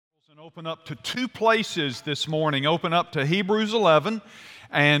And open up to two places this morning. Open up to Hebrews 11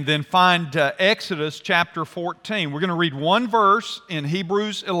 and then find Exodus chapter 14. We're going to read one verse in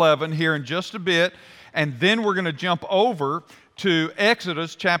Hebrews 11 here in just a bit, and then we're going to jump over to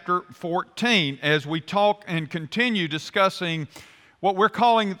Exodus chapter 14 as we talk and continue discussing what we're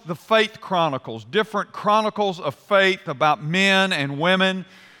calling the faith chronicles, different chronicles of faith about men and women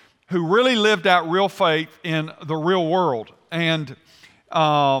who really lived out real faith in the real world. And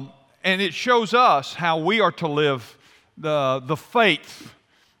it shows us how we are to live the faith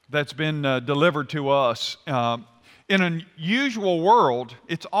that's been delivered to us. In an unusual world,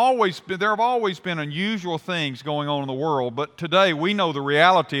 there have always been unusual things going on in the world, but today we know the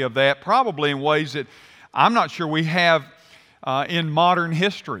reality of that probably in ways that I'm not sure we have in modern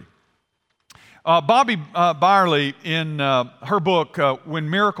history. Bobby Byerly, in her book, When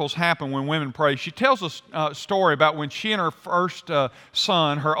Miracles Happen When Women Pray, she tells a story about when she and her first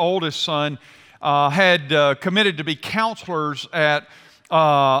son, her oldest son, had committed to be counselors at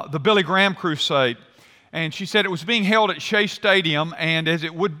the Billy Graham Crusade. And she said it was being held at Shea Stadium, and as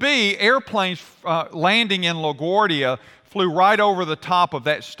it would be, airplanes landing in LaGuardia flew right over the top of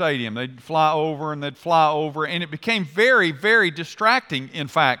that stadium. They'd fly over and they'd fly over, and it became very, very distracting, in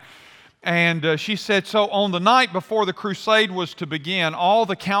fact. And she said, so on the night before the crusade was to begin, all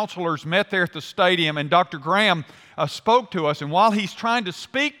the counselors met there at the stadium, and Dr. Graham spoke to us. And while he's trying to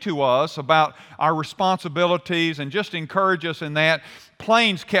speak to us about our responsibilities and just encourage us in that,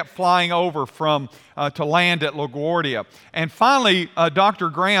 planes kept flying over to land at LaGuardia. And finally, Dr.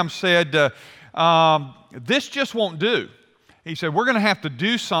 Graham said, this just won't do. He said, we're going to have to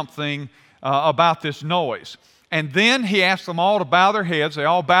do something about this noise. And then he asked them all to bow their heads. They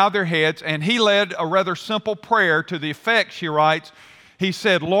all bowed their heads, and he led a rather simple prayer to the effect, she writes, he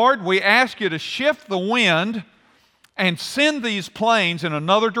said, Lord, we ask you to shift the wind and send these planes in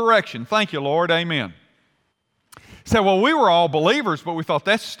another direction. Thank you, Lord. Amen. He said, well, we were all believers, but we thought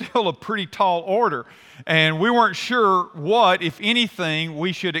that's still a pretty tall order, and we weren't sure what, if anything,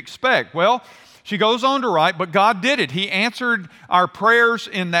 we should expect. Well, she goes on to write, but God did it. He answered our prayers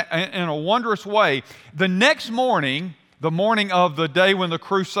in a wondrous way. The next morning, the morning of the day when the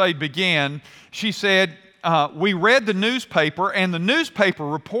crusade began, she said, we read the newspaper, and the newspaper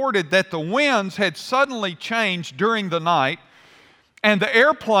reported that the winds had suddenly changed during the night, and the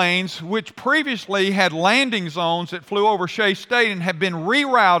airplanes, which previously had landing zones that flew over Shea Stadium, had been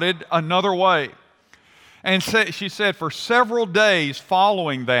rerouted another way. And she said for several days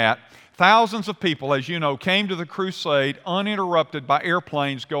following that, thousands of people, as you know, came to the crusade uninterrupted by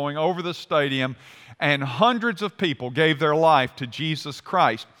airplanes going over the stadium, and hundreds of people gave their life to Jesus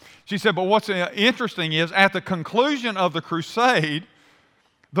Christ. She said, but what's interesting is at the conclusion of the crusade,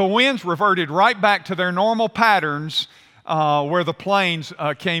 the winds reverted right back to their normal patterns where the planes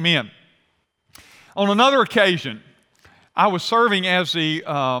came in. On another occasion, I was serving as the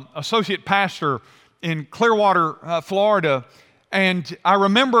associate pastor in Clearwater, Florida, and I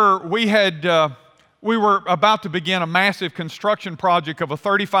remember we were about to begin a massive construction project of a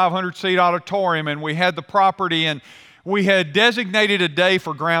 3,500-seat auditorium, and we had the property, and we had designated a day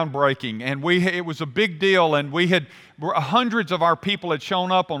for groundbreaking, and it was a big deal, and hundreds of our people had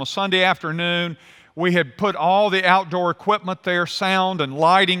shown up on a Sunday afternoon. We had put all the outdoor equipment there, sound and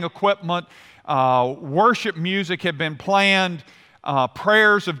lighting equipment. Worship music had been planned.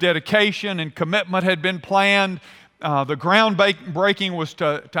 Prayers of dedication and commitment had been planned. The groundbreaking was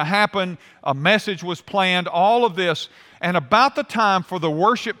to happen. A message was planned, all of this. And about the time for the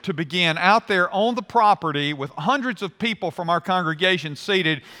worship to begin out there on the property with hundreds of people from our congregation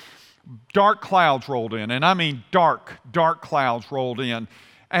seated, dark clouds rolled in. And I mean dark clouds rolled in.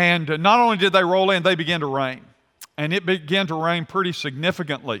 And not only did they roll in, they began to rain. And it began to rain pretty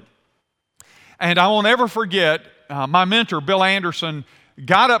significantly. And I won't ever forget, my mentor, Bill Anderson,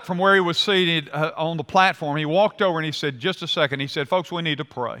 got up from where he was seated on the platform. He walked over and he said, just a second. He said, folks, we need to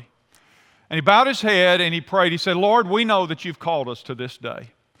pray. And he bowed his head and he prayed. He said, Lord, we know that you've called us to this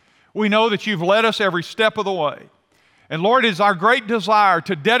day. We know that you've led us every step of the way. And Lord, it is our great desire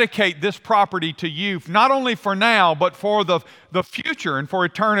to dedicate this property to you, not only for now, but for the future and for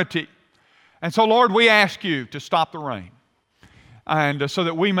eternity. And so, Lord, we ask you to stop the rain, and so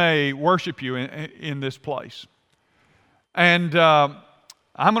that we may worship you in this place. And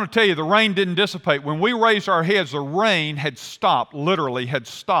I'm going to tell you, the rain didn't dissipate. When we raised our heads, the rain had stopped, literally had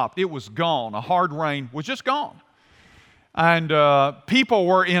stopped. It was gone. A hard rain was just gone. And people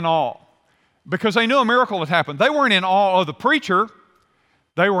were in awe because they knew a miracle had happened. They weren't in awe of the preacher.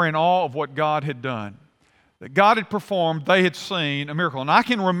 They were in awe of what God had done. that God had performed, they had seen a miracle. And I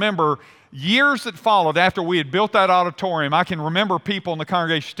can remember years that followed after we had built that auditorium, I can remember people in the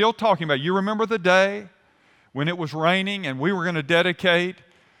congregation still talking about, you remember the day when it was raining and we were going to dedicate?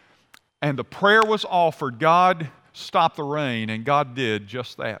 And the prayer was offered, God stopped the rain, and God did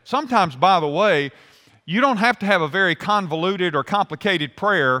just that. Sometimes, by the way, you don't have to have a very convoluted or complicated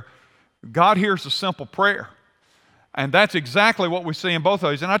prayer. God hears a simple prayer. And that's exactly what we see in both of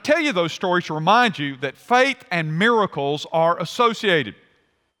those. And I tell you those stories to remind you that faith and miracles are associated.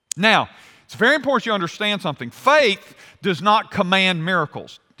 Now, it's very important you understand something. Faith does not command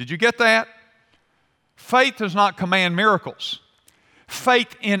miracles. Did you get that? Faith does not command miracles.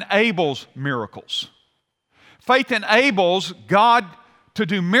 Faith enables miracles. Faith enables God to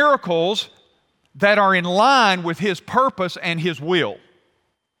do miracles that are in line with His purpose and His will.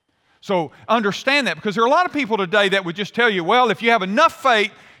 So understand that, because there are a lot of people today that would just tell you, well, if you have enough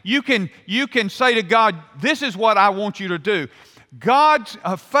faith, you can say to God, this is what I want you to do. God's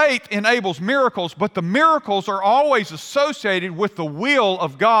faith enables miracles, but the miracles are always associated with the will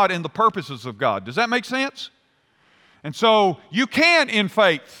of God and the purposes of God. Does that make sense? And so you can, in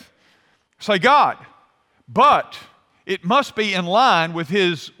faith, say, God, but it must be in line with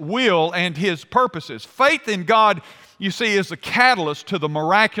His will and His purposes. Faith in God, you see, is the catalyst to the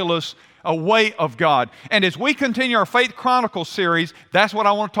miraculous way of God. And as we continue our Faith Chronicles series, that's what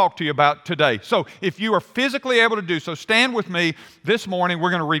I want to talk to you about today. So if you are physically able to do so, stand with me this morning.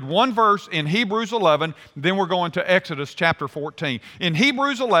 We're going to read one verse in Hebrews 11, then we're going to Exodus chapter 14. In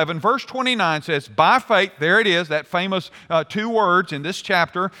Hebrews 11, verse 29 says, by faith, there it is, that famous two words in this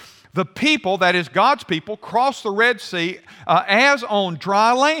chapter, the people, that is God's people, crossed the Red Sea as on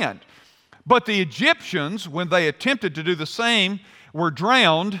dry land. But the Egyptians, when they attempted to do the same, were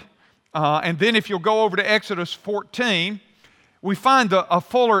drowned. And then if you'll go over to Exodus 14, we find a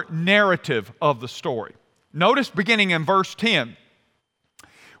fuller narrative of the story. Notice beginning in verse 10.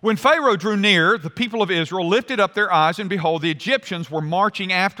 When Pharaoh drew near, the people of Israel lifted up their eyes, and behold, the Egyptians were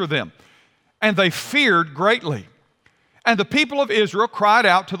marching after them, and they feared greatly. And the people of Israel cried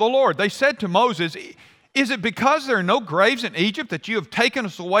out to the Lord. They said to Moses, is it because there are no graves in Egypt that you have taken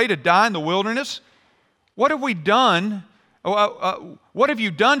us away to die in the wilderness? What have we done? What have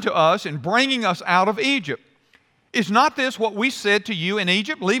you done to us in bringing us out of Egypt? Is not this what we said to you in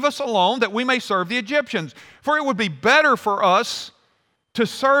Egypt? Leave us alone that we may serve the Egyptians. For it would be better for us to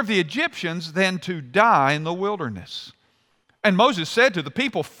serve the Egyptians than to die in the wilderness. And Moses said to the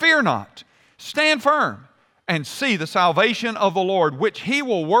people, fear not, stand firm, and see the salvation of the Lord, which He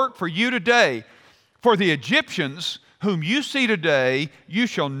will work for you today. For the Egyptians whom you see today, you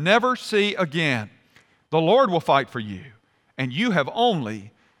shall never see again. The Lord will fight for you, and you have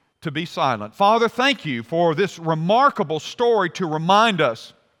only to be silent. Father, thank you for this remarkable story to remind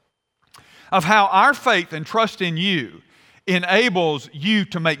us of how our faith and trust in you enables you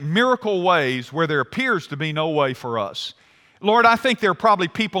to make miracle ways where there appears to be no way for us. Lord, I think there are probably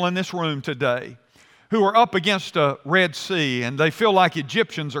people in this room today who are up against a Red Sea and they feel like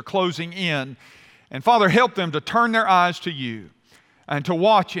Egyptians are closing in. And Father, help them to turn their eyes to you and to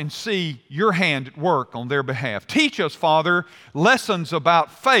watch and see your hand at work on their behalf. Teach us, Father, lessons about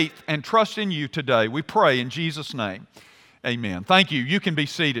faith and trust in you today. We pray in Jesus' name. Amen. Thank you. You can be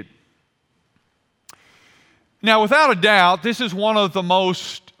seated. Now, without a doubt, this is one of the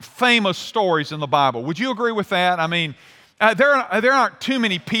most famous stories in the Bible. Would you agree with that? I mean, there aren't too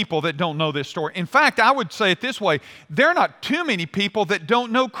many people that don't know this story. In fact, I would say it this way. There are not too many people that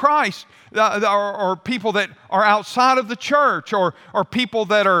don't know Christ, or people that are outside of the church, or people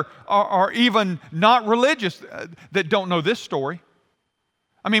that are even not religious that don't know this story.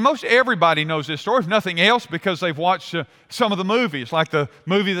 I mean, most everybody knows this story, if nothing else, because they've watched some of the movies, like the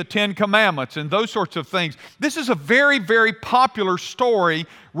movie The Ten Commandments and those sorts of things. This is a very, very popular story,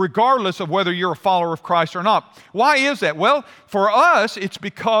 regardless of whether you're a follower of Christ or not. Why is that? Well, for us, it's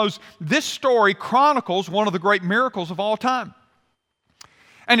because this story chronicles one of the great miracles of all time.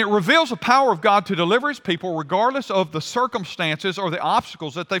 And it reveals the power of God to deliver His people regardless of the circumstances or the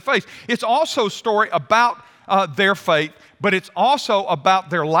obstacles that they face. It's also a story about their faith, but it's also about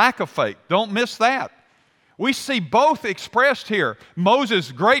their lack of faith. Don't miss that. We see both expressed here.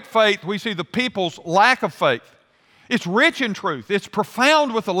 Moses' great faith, we see the people's lack of faith. It's rich in truth. It's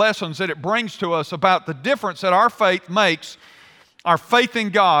profound with the lessons that it brings to us about the difference that our faith makes, our faith in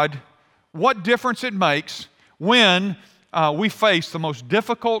God, what difference it makes when we face the most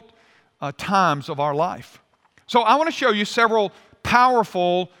difficult times of our life. So I want to show you several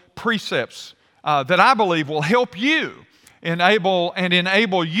powerful precepts that I believe will help you enable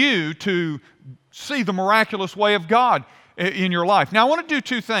you to see the miraculous way of God in your life. Now, I want to do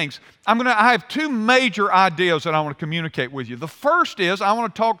two things. I have two major ideas that I want to communicate with you. The first is I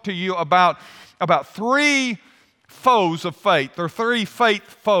want to talk to you about three foes of faith, or three faith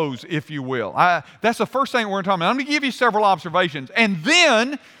foes, if you will. That's the first thing we're going to talk about. I'm going to give you several observations. And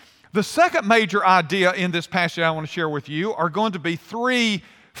then the second major idea in this passage I want to share with you are going to be three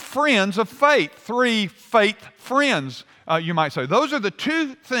friends of faith, three faith friends, you might say. Those are the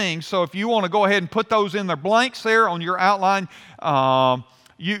two things, so if you want to go ahead and put those in their blanks there on your outline,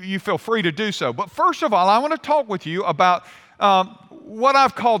 you feel free to do so. But first of all, I want to talk with you about what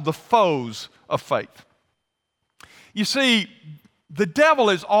I've called the foes of faith. You see, the devil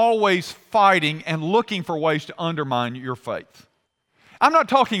is always fighting and looking for ways to undermine your faith. I'm not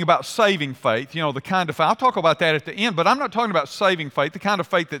talking about saving faith, the kind of faith. I'll talk about that at the end, but I'm not talking about saving faith, the kind of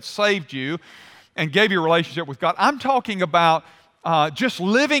faith that saved you and gave you a relationship with God. I'm talking about just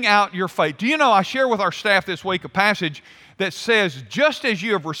living out your faith. Do you know, I share with our staff this week a passage that says, just as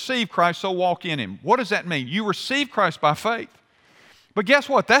you have received Christ, so walk in Him. What does that mean? You receive Christ by faith. But guess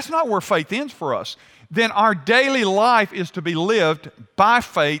what? That's not where faith ends for us. Then our daily life is to be lived by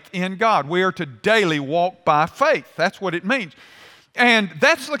faith in God. We are to daily walk by faith. That's what it means. And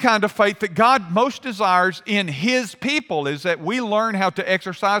that's the kind of faith that God most desires in His people, is that we learn how to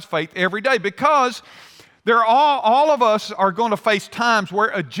exercise faith every day, because all of us are going to face times where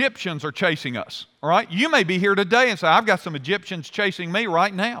Egyptians are chasing us. All right? You may be here today and say, I've got some Egyptians chasing me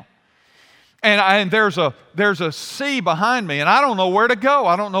right now. And there's a sea behind me, and I don't know where to go.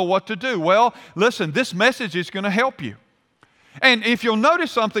 I don't know what to do. Well, listen, this message is going to help you. And if you'll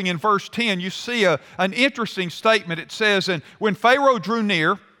notice something in verse 10, you see an interesting statement. It says, and when Pharaoh drew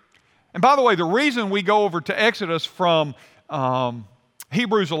near, and by the way, the reason we go over to Exodus from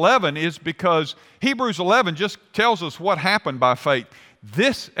Hebrews 11 is because Hebrews 11 just tells us what happened by faith.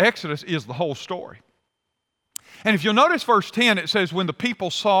 This Exodus is the whole story. And if you'll notice verse 10, it says, when the people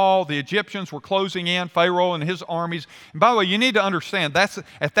saw the Egyptians were closing in, Pharaoh and his armies. And by the way, you need to understand,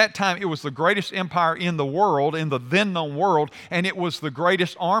 at that time, it was the greatest empire in the world, in the then-known world, and it was the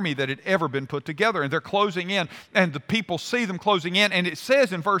greatest army that had ever been put together. And they're closing in, and the people see them closing in. And it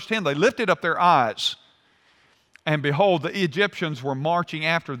says in verse 10, they lifted up their eyes, and behold, the Egyptians were marching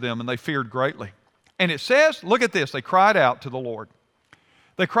after them, and they feared greatly. And it says, look at this, they cried out to the Lord.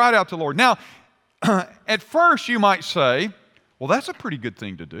 They cried out to the Lord. Now, at first, you might say, well, that's a pretty good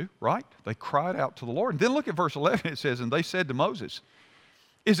thing to do, right? They cried out to the Lord. And then look at verse 11. It says, and they said to Moses,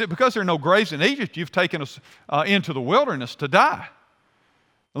 is it because there are no graves in Egypt you've taken us into the wilderness to die?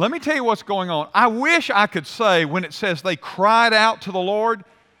 Let me tell you what's going on. I wish I could say when it says they cried out to the Lord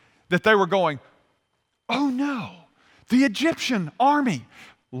that they were going, oh no, the Egyptian army.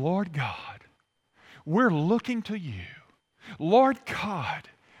 Lord God, we're looking to you. Lord God,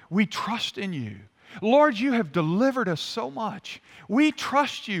 we trust in you. Lord, you have delivered us so much. We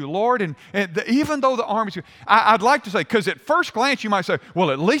trust you, Lord, and even though the armies... I'd like to say, because at first glance you might say, well,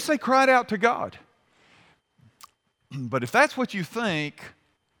 at least they cried out to God. But if that's what you think,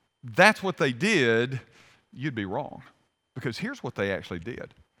 that's what they did, you'd be wrong. Because here's what they actually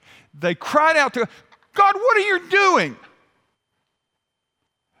did. They cried out to God, what are you doing?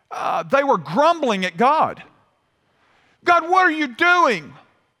 They were grumbling at God. God, what are you doing?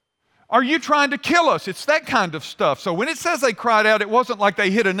 Are you trying to kill us? It's that kind of stuff. So when it says they cried out, it wasn't like they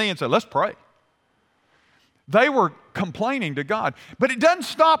hit a knee and said, let's pray. They were complaining to God. But it doesn't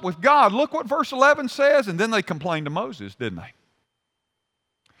stop with God. Look what verse 11 says, and then they complained to Moses, didn't they?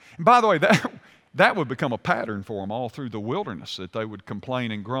 And by the way, that would become a pattern for them all through the wilderness, that they would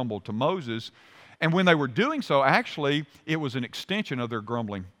complain and grumble to Moses. And when they were doing so, actually, it was an extension of their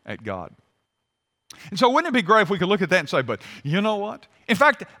grumbling at God. And so wouldn't it be great if we could look at that and say, but you know what? In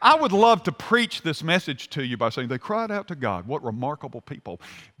fact, I would love to preach this message to you by saying they cried out to God. What remarkable people.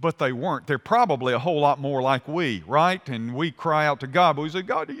 But they weren't. They're probably a whole lot more like we, right? And we cry out to God, but we say,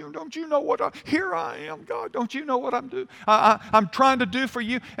 God, don't you know what here I am, God. Don't you know what I'm doing? I'm trying to do for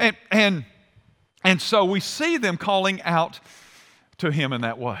you. And so we see them calling out to Him in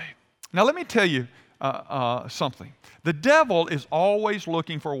that way. Now let me tell you something. The devil is always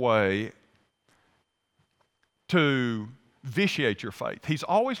looking for a way to vitiate your faith. He's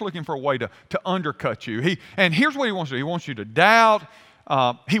always looking for a way to undercut you. And here's what he wants to do. He wants you to doubt.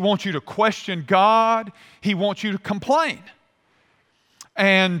 He wants you to question God. He wants you to complain.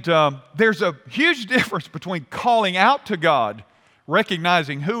 And there's a huge difference between calling out to God,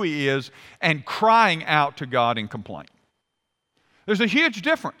 recognizing who He is, and crying out to God in complaint. There's a huge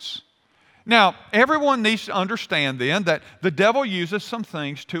difference. Now, everyone needs to understand then that the devil uses some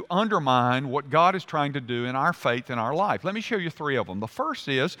things to undermine what God is trying to do in our faith in our life. Let me show you three of them. The first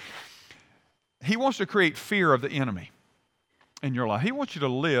is he wants to create fear of the enemy. in your life. He wants you to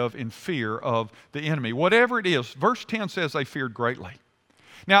live in fear of the enemy. Whatever it is, verse 10 says they feared greatly.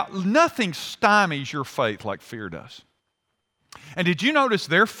 Now, nothing stymies your faith like fear does. And did you notice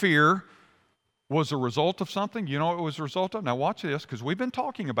their fear was a result of something? You know what it was a result of? Now watch this, because we've been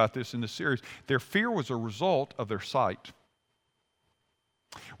talking about this in this series. Their fear was a result of their sight.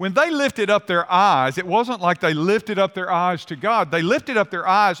 When they lifted up their eyes, it wasn't like they lifted up their eyes to God. They lifted up their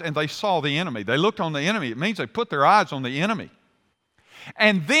eyes and they saw the enemy. They looked on the enemy. It means they put their eyes on the enemy.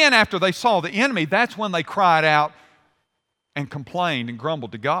 And then after they saw the enemy, that's when they cried out and complained and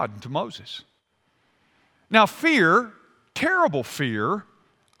grumbled to God and to Moses. Now fear, terrible fear,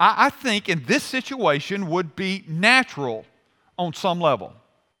 I think in this situation would be natural on some level.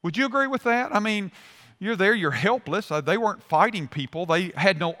 Would you agree with that? I mean, you're there, you're helpless. They weren't fighting people. They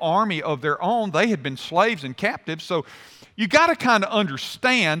had no army of their own. They had been slaves and captives. So you got to kind of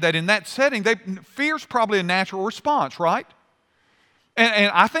understand that in that setting, fear's probably a natural response, right?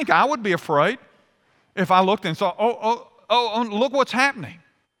 And I think I would be afraid if I looked and saw, oh, look what's happening.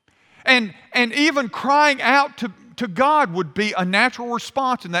 And even crying out to God would be a natural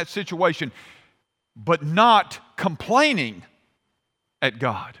response in that situation, but not complaining at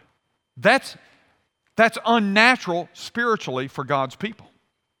God. That's unnatural spiritually for God's people.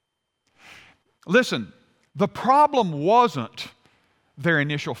 Listen, the problem wasn't their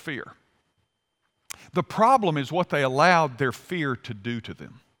initial fear. The problem is what they allowed their fear to do to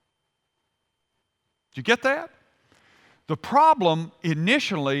them. Did you get that? The problem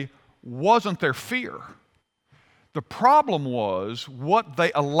initially wasn't their fear. The problem was what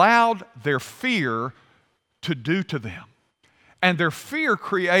they allowed their fear to do to them. And their fear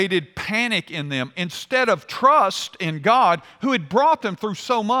created panic in them. Instead of trust in God, who had brought them through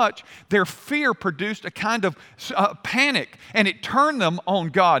so much, their fear produced a kind of panic, and it turned them on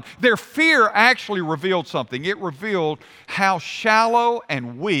God. Their fear actually revealed something. It revealed how shallow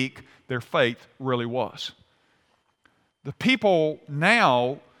and weak their faith really was. The people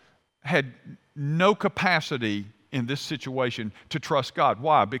now had no capacity in this situation to trust God.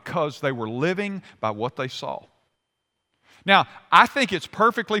 Why? Because they were living by what they saw. Now, I think it's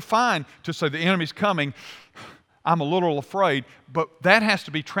perfectly fine to say the enemy's coming, I'm a little afraid, but that has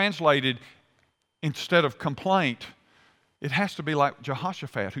to be translated instead of complaint. It has to be like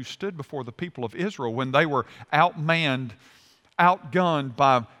Jehoshaphat, who stood before the people of Israel when they were outmanned, outgunned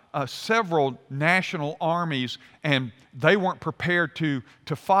by several national armies, and they weren't prepared to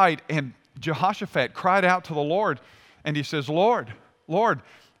fight. And Jehoshaphat cried out to the Lord, and he says, Lord,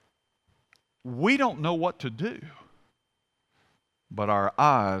 we don't know what to do, but our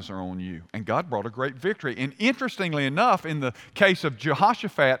eyes are on you. And God brought a great victory. And interestingly enough, in the case of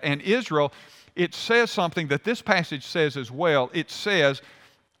Jehoshaphat and Israel, it says something that this passage says as well. It says,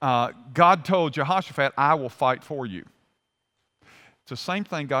 God told Jehoshaphat, I will fight for you. It's the same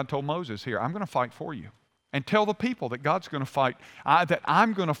thing God told Moses here. I'm going to fight for you. And tell the people that God's going to fight, that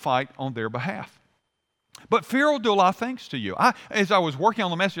I'm going to fight on their behalf. But fear will do a lot of things to you. As I was working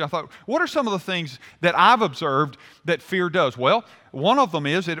on the message, I thought, what are some of the things that I've observed that fear does? Well, one of them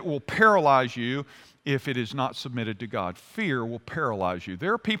is that it will paralyze you if it is not submitted to God. Fear will paralyze you.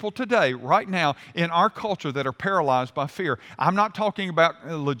 There are people today, right now, in our culture that are paralyzed by fear. I'm not talking about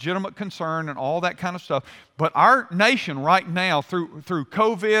legitimate concern and all that kind of stuff, but our nation right now, through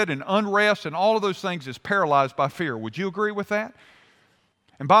COVID and unrest and all of those things, is paralyzed by fear. Would you agree with that?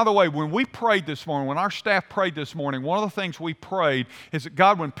 And by the way, when we prayed this morning, when our staff prayed this morning, one of the things we prayed is that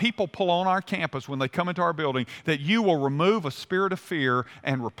God, when people pull on our campus, when they come into our building, that you will remove a spirit of fear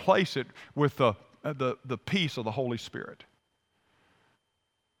and replace it with the peace of the Holy Spirit.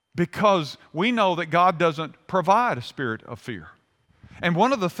 Because we know that God doesn't provide a spirit of fear. And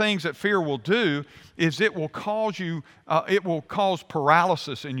one of the things that fear will do is it will cause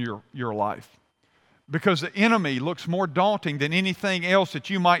paralysis in your life. Because the enemy looks more daunting than anything else that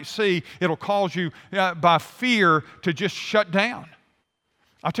you might see. It'll cause you, by fear, to just shut down.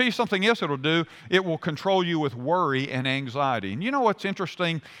 I'll tell you something else it'll do. It will control you with worry and anxiety. And you know what's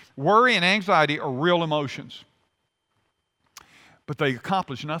interesting? Worry and anxiety are real emotions. But they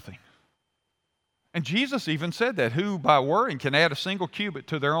accomplish nothing. And Jesus even said that, who by worrying can add a single cubit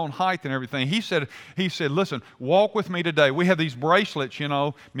to their own height and everything. He said, listen, walk with me today. We have these bracelets,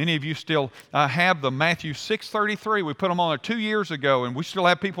 many of you still have them. Matthew 6:33, we put them on there 2 years ago, and we still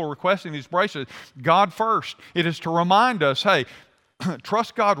have people requesting these bracelets. God first. It is to remind us, hey,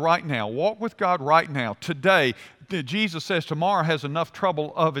 trust God right now. Walk with God right now, today. Jesus says tomorrow has enough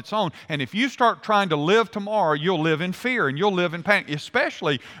trouble of its own. And if you start trying to live tomorrow, you'll live in fear and you'll live in panic,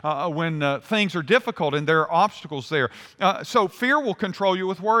 especially when things are difficult and there are obstacles there. So fear will control you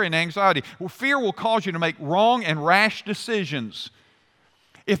with worry and anxiety. Well, fear will cause you to make wrong and rash decisions.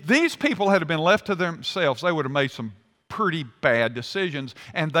 If these people had been left to themselves, they would have made some pretty bad decisions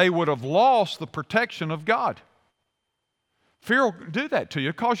and they would have lost the protection of God. Fear will do that to you.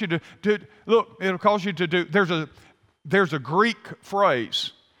 It'll cause you to it'll cause you to do, there's a Greek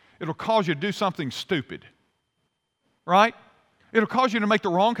phrase. It'll cause you to do something stupid, right? It'll cause you to make the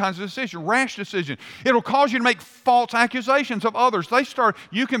wrong kinds of decisions, rash decisions. It'll cause you to make false accusations of others.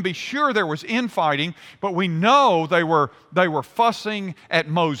 You can be sure there was infighting, but we know they were fussing at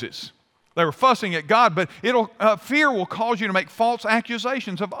Moses. They were fussing at God, but fear will cause you to make false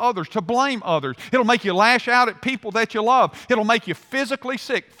accusations of others, to blame others. It'll make you lash out at people that you love. It'll make you physically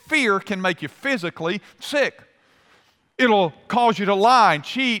sick. Fear can make you physically sick. It'll cause you to lie and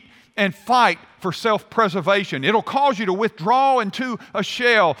cheat and fight for self-preservation. It'll cause you to withdraw into a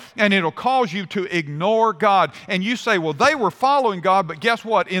shell, and it'll cause you to ignore God. And you say, well, they were following God, but guess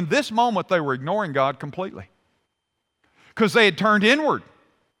what? In this moment, they were ignoring God completely because they had turned inward.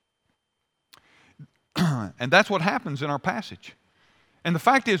 And that's what happens in our passage. And the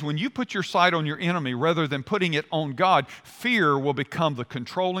fact is, when you put your sight on your enemy rather than putting it on God, fear will become the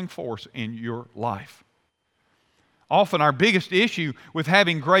controlling force in your life. Often our biggest issue with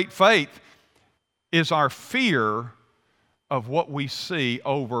having great faith is our fear of what we see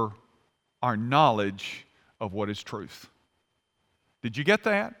over our knowledge of what is truth. Did you get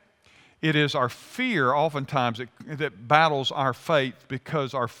that? It is our fear oftentimes that battles our faith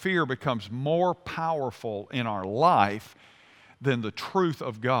because our fear becomes more powerful in our life than the truth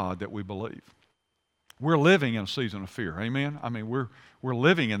of God that we believe. We're living in a season of fear, amen? I mean, we're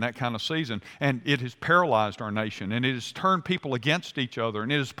living in that kind of season, and it has paralyzed our nation, and it has turned people against each other,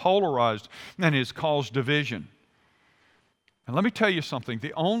 and it has polarized, and it has caused division. And let me tell you something,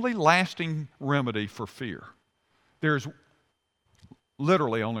 the only lasting remedy for fear, there's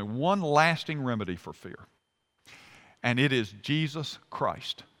literally only one lasting remedy for fear, and it is Jesus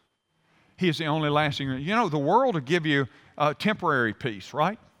Christ. He is the only lasting remedy. You know, the world will give you temporary peace,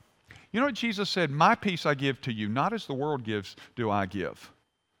 right? You know what Jesus said? My peace I give to you, not as the world gives do I give.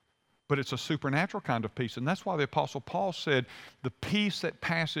 But it's a supernatural kind of peace. And that's why the Apostle Paul said, the peace that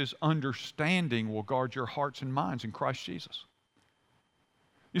passes understanding will guard your hearts and minds in Christ Jesus.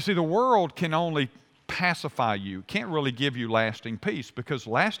 You see, the world can only pacify you, can't really give you lasting peace, because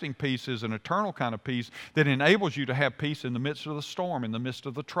lasting peace is an eternal kind of peace that enables you to have peace in the midst of the storm, in the midst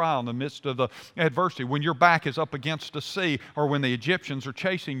of the trial, in the midst of the adversity. When your back is up against a sea, or when the Egyptians are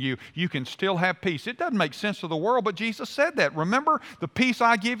chasing you, you can still have peace. It doesn't make sense to the world, but Jesus said that. Remember, the peace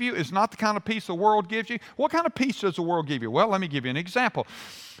I give you is not the kind of peace the world gives you. What kind of peace does the world give you? Well, let me give you an example.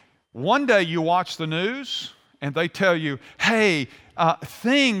 One day you watch the news, and they tell you, hey,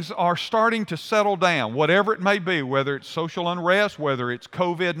 things are starting to settle down, whatever it may be, whether it's social unrest, whether it's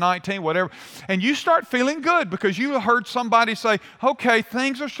COVID-19, whatever, and you start feeling good because you heard somebody say, okay,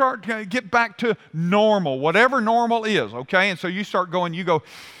 things are starting to get back to normal, whatever normal is, okay? And so you start going, you go,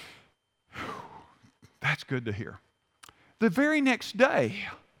 that's good to hear. The very next day,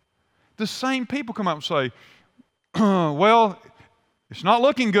 the same people come up and say, well, it's not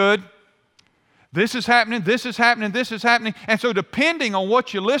looking good. This is happening, this is happening, this is happening. And so depending on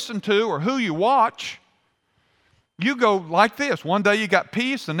what you listen to or who you watch, you go like this. One day you got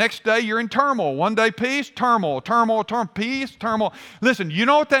peace, the next day you're in turmoil. One day peace, turmoil, peace, turmoil. Listen, you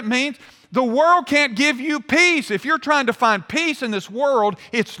know what that means? The world can't give you peace. If you're trying to find peace in this world,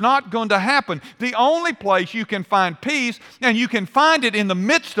 it's not going to happen. The only place you can find peace, and you can find it in the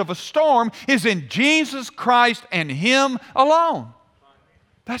midst of a storm, is in Jesus Christ and Him alone.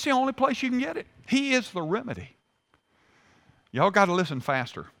 That's the only place you can get it. He is the remedy. Y'all got to listen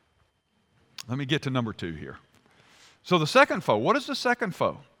faster. Let me get to number 2 here. So the second foe, what is the second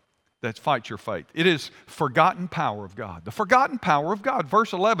foe that fights your faith? It is forgotten power of God. The forgotten power of God.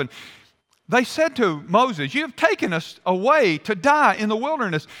 Verse 11, they said to Moses, you have taken us away to die in the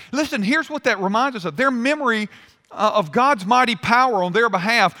wilderness. Listen, here's what that reminds us of. Their memory of God's mighty power on their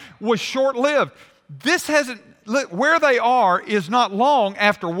behalf was short-lived. Where they are is not long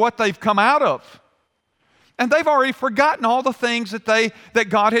after what they've come out of. And they've already forgotten all the things that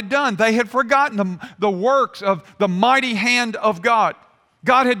God had done. They had forgotten the works of the mighty hand of God.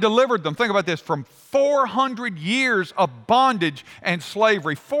 God had delivered them, think about this, from 400 years of bondage and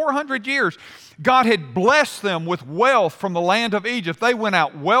slavery. 400 years. God had blessed them with wealth from the land of Egypt. They went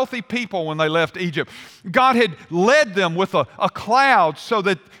out wealthy people when they left Egypt. God had led them with a cloud so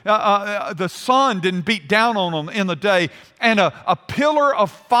that the sun didn't beat down on them in the day, and a pillar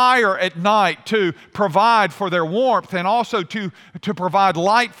of fire at night to provide for their warmth and also to provide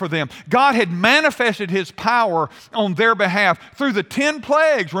light for them. God had manifested His power on their behalf through the 10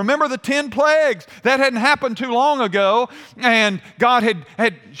 plagues. Remember the 10 plagues? That hadn't happened too long ago, and God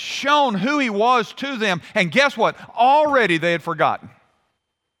had shown who He was to them. And guess what? Already they had forgotten.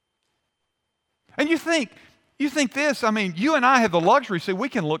 And you think this, I mean, you and I have the luxury, see, we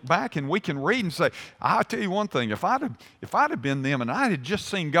can look back and we can read and say, I'll tell you one thing, if I'd have been them and I had just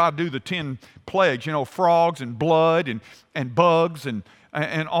seen God do the 10 plagues, frogs and blood and bugs and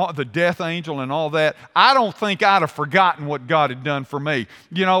all, the death angel and all that, I don't think I'd have forgotten what God had done for me.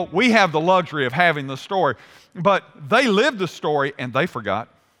 We have the luxury of having the story, but they lived the story and they forgot.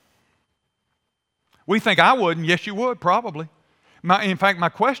 We think I wouldn't. Yes, you would, probably. In fact, my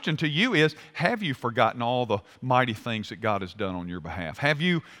question to you is, have you forgotten all the mighty things that God has done on your behalf? Have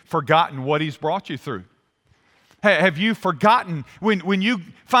you forgotten what He's brought you through? Have you forgotten, when you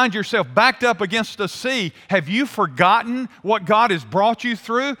find yourself backed up against a sea, have you forgotten what God has brought you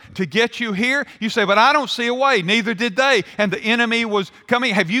through to get you here? You say, but I don't see a way. Neither did they. And the enemy was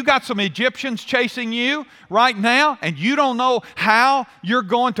coming. Have you got some Egyptians chasing you right now, and you don't know how you're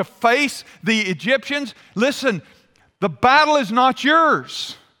going to face the Egyptians? Listen, the battle is not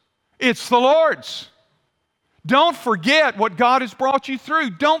yours. It's the Lord's. Don't forget what God has brought you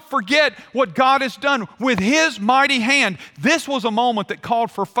through. Don't forget what God has done with His mighty hand. This was a moment that called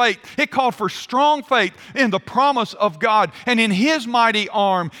for faith. It called for strong faith in the promise of God and in His mighty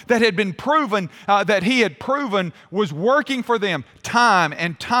arm that had been proven, that He had proven was working for them time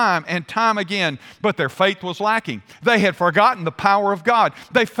and time and time again. But their faith was lacking. They had forgotten the power of God.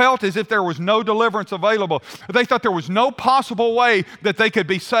 They felt as if there was no deliverance available. They thought there was no possible way that they could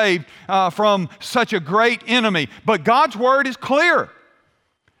be saved from such a great enemy. But God's word is clear.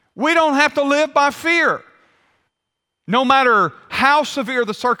 We don't have to live by fear. No matter how severe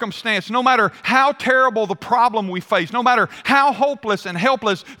the circumstance, no matter how terrible the problem we face, no matter how hopeless and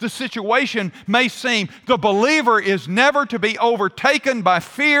helpless the situation may seem, the believer is never to be overtaken by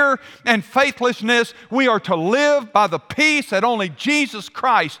fear and faithlessness. We are to live by the peace that only Jesus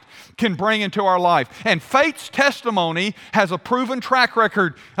Christ can bring into our life. And faith's testimony has a proven track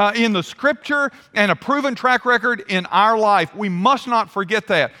record in the Scripture and a proven track record in our life. We must not forget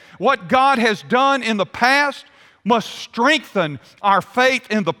that. What God has done in the past must strengthen our faith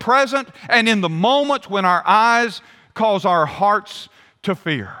in the present and in the moments when our eyes cause our hearts to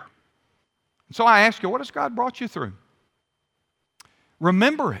fear. So I ask you, what has God brought you through?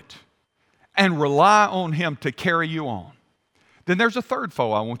 Remember it and rely on Him to carry you on. Then there's a third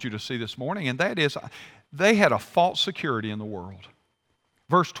foe I want you to see this morning, and that is they had a false security in the world.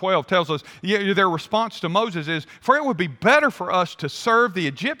 Verse 12 tells us, their response to Moses is, for it would be better for us to serve the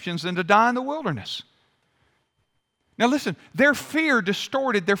Egyptians than to die in the wilderness. Now listen, their fear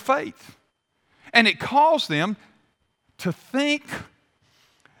distorted their faith, and it caused them to think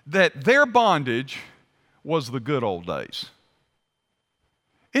that their bondage was the good old days.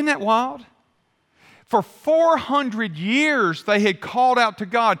 Isn't that wild? For 400 years they had called out to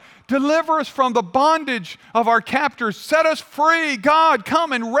God, deliver us from the bondage of our captors, set us free, God,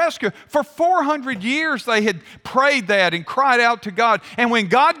 come and rescue. For 400 years they had prayed that and cried out to God. And when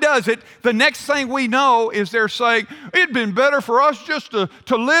God does it, the next thing we know is they're saying, it'd been better for us just to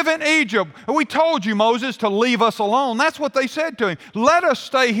live in Egypt. We told you, Moses, to leave us alone. That's what they said to him. Let us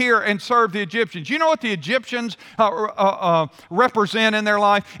stay here and serve the Egyptians. You know what the Egyptians represent in their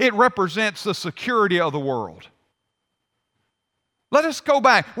life? It represents the security of the world. Let us go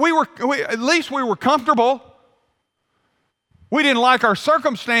back. At least we were comfortable. We didn't like our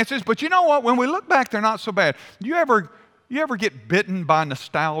circumstances, but you know what? When we look back, they're not so bad. You ever get bitten by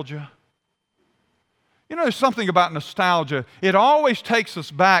nostalgia? There's something about nostalgia. It always takes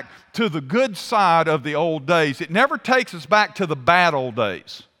us back to the good side of the old days. It never takes us back to the bad old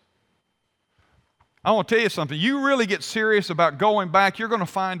days. I want to tell you something. You really get serious about going back, you're going to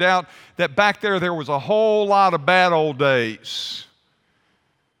find out that back there was a whole lot of bad old days.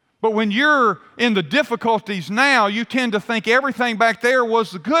 But when you're in the difficulties now, you tend to think everything back there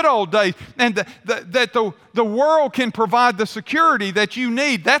was the good old days, and that the world can provide the security that you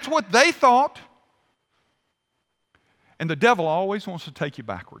need. That's what they thought. And the devil always wants to take you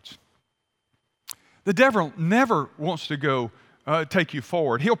backwards. The devil never wants to go take you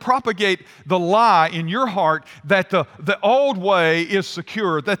forward. He'll propagate the lie in your heart that the old way is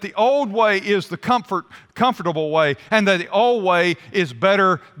secure, that the old way is the comfortable way, and that the old way is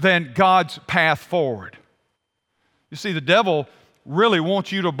better than God's path forward. You see, the devil really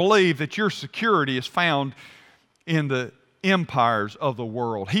wants you to believe that your security is found in the empires of the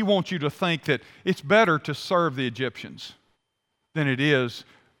world. He wants you to think that it's better to serve the Egyptians than it is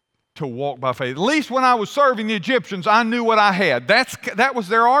to walk by faith. At least when I was serving the Egyptians, I knew what I had. That was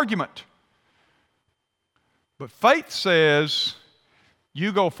their argument. But faith says,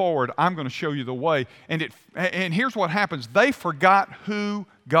 you go forward, I'm going to show you the way. And here's what happens. They forgot who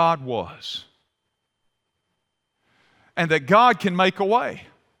God was. And that God can make a way.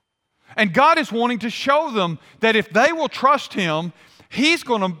 And God is wanting to show them that if they will trust Him, He's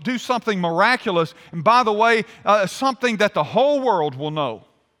going to do something miraculous. And by the way, something that the whole world will know.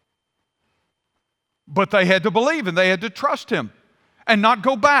 But they had to believe and they had to trust Him and not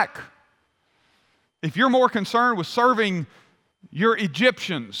go back. If you're more concerned with serving your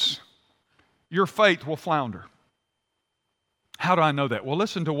Egyptians, your faith will flounder. How do I know that? Well,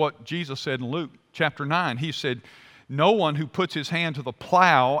 listen to what Jesus said in Luke chapter 9. He said, no one who puts his hand to the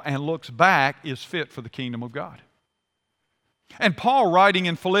plow and looks back is fit for the kingdom of God. And Paul, writing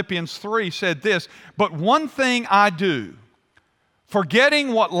in Philippians 3, said this, but one thing I do,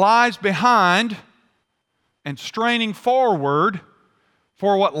 forgetting what lies behind and straining forward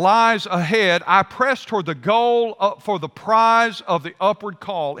for what lies ahead, I press toward the goal for the prize of the upward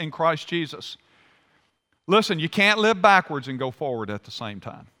call in Christ Jesus. Listen, you can't live backwards and go forward at the same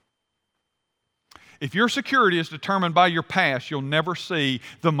time. If your security is determined by your past, you'll never see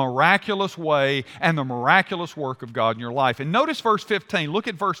the miraculous way and the miraculous work of God in your life. And notice verse 15. Look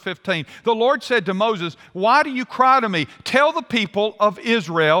at verse 15. The Lord said to Moses, why do you cry to me? Tell the people of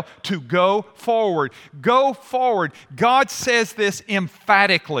Israel to go forward. Go forward. God says this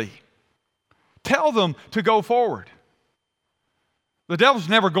emphatically. Tell them to go forward. The devil's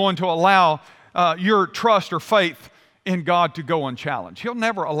never going to allow your trust or faith in God to go unchallenged. He'll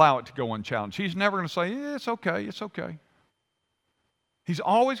never allow it to go unchallenged. He's never going to say, yeah, it's okay, it's okay. He's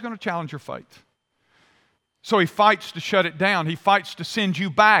always going to challenge your faith. So he fights to shut it down. He fights to send you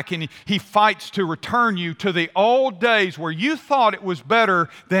back, and he fights to return you to the old days where you thought it was better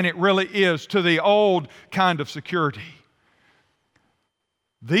than it really is, to the old kind of security.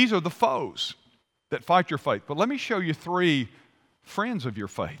 These are the foes that fight your faith. But let me show you three friends of your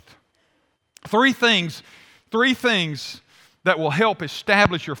faith. Three things that will help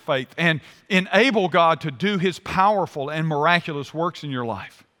establish your faith and enable God to do His powerful and miraculous works in your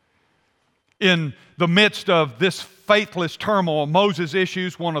life. In the midst of this faithless turmoil, Moses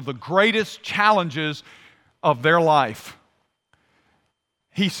issues one of the greatest challenges of their life.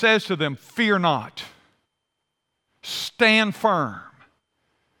 He says to them, fear not, stand firm,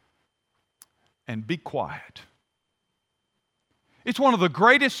 and be quiet. It's one of the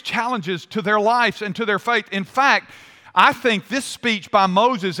greatest challenges to their lives and to their faith. In fact, I think this speech by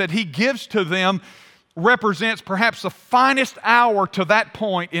Moses that he gives to them represents perhaps the finest hour to that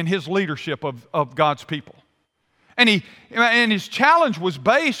point in his leadership of God's people. And his challenge was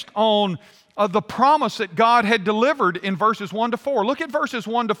based on the promise that God had delivered in verses 1 to 4. Look at verses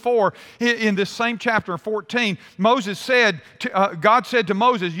 1 to 4 in this same chapter 14. God said to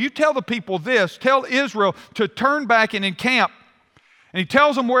Moses, you tell the people this, tell Israel to turn back and encamp. And he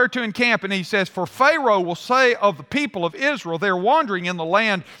tells them where to encamp, and he says, for Pharaoh will say of the people of Israel, they're wandering in the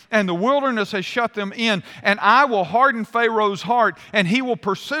land, and the wilderness has shut them in, and I will harden Pharaoh's heart, and he will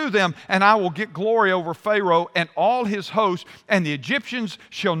pursue them, and I will get glory over Pharaoh and all his host, and the Egyptians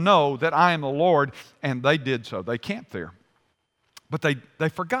shall know that I am the Lord. And they did so. They camped there. But they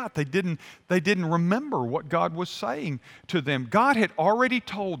forgot. They didn't remember what God was saying to them. God had already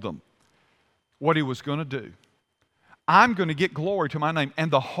told them what He was going to do. I'm going to get glory to my name.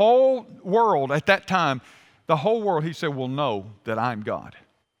 And the whole world at that time, He said, will know that I'm God.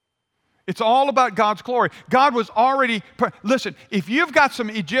 It's all about God's glory. God was already, listen, if you've got some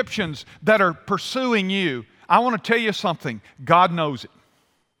Egyptians that are pursuing you, I want to tell you something. God knows it.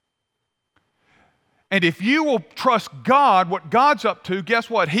 And if you will trust God, what God's up to, guess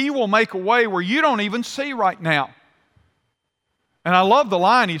what? He will make a way where you don't even see right now. And I love the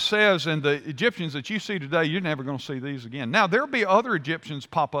line he says, and the Egyptians that you see today, you're never going to see these again. Now, there'll be other Egyptians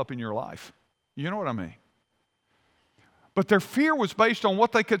pop up in your life. You know what I mean? But their fear was based on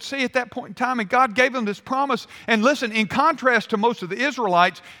what they could see at that point in time, and God gave them this promise. And listen, in contrast to most of the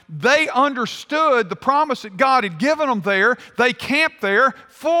Israelites, they understood the promise that God had given them there. They camped there,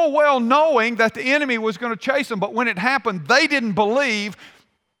 full well knowing that the enemy was going to chase them. But when it happened, they didn't believe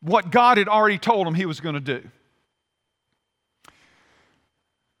what God had already told them He was going to do.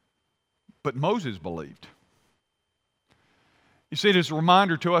 but Moses believed. You see, it is a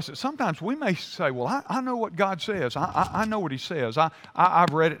reminder to us that sometimes we may say, well, I know what God says. I know what He says.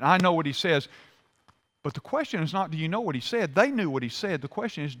 I've read it, and I know what He says. But the question is not, do you know what He said? They knew what He said. The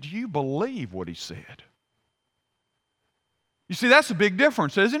question is, do you believe what He said? You see, that's a big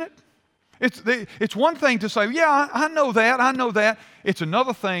difference, isn't it? It's one thing to say, yeah, I know that. It's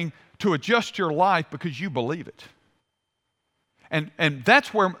another thing to adjust your life because you believe it. And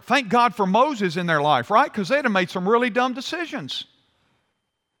that's where, thank God for Moses in their life, right? Because they'd have made some really dumb decisions.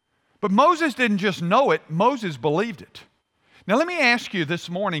 But Moses didn't just know it, Moses believed it. Now let me ask you this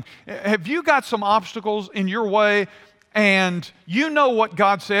morning, have you got some obstacles in your way and you know what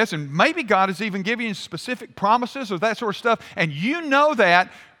God says, and maybe God has even given you specific promises or that sort of stuff, and you know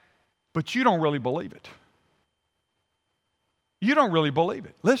that, but you don't really believe it? You don't really believe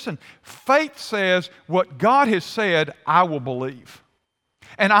it. Listen, faith says what God has said, I will believe.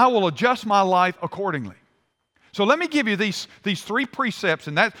 And I will adjust my life accordingly. So let me give you these three precepts,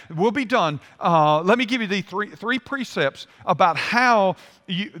 and that will be done. Let me give you the three precepts about how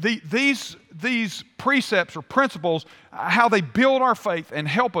these precepts or principles, how they build our faith and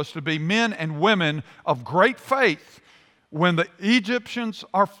help us to be men and women of great faith when the Egyptians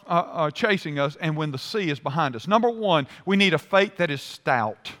are chasing us and when the sea is behind us. Number one, we need a faith that is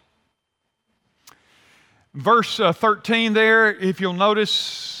stout. Verse 13 there, if you'll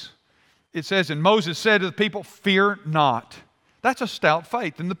notice, it says, and Moses said to the people, fear not. That's a stout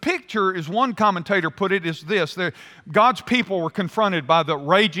faith. And the picture, as one commentator put it, is this. God's people were confronted by the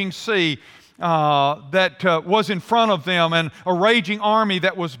raging sea that was in front of them, and a raging army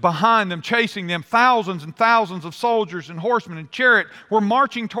that was behind them, chasing them. Thousands and thousands of soldiers and horsemen and chariot were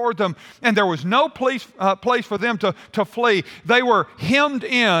marching toward them, and there was no place for them to flee. They were hemmed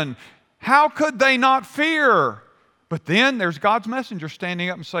in. How could they not fear? But then there's God's messenger standing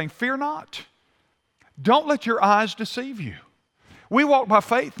up and saying, fear not. Don't let your eyes deceive you. We walk by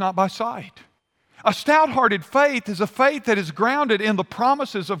faith, not by sight. A stout-hearted faith is a faith that is grounded in the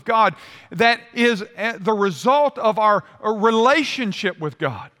promises of God, that is the result of our relationship with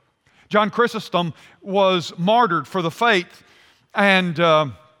God. John Chrysostom was martyred for the faith, and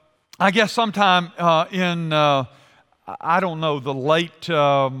I guess sometime in, the late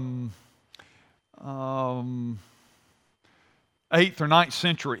 8th or 9th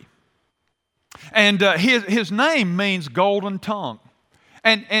century. And his name means golden tongue.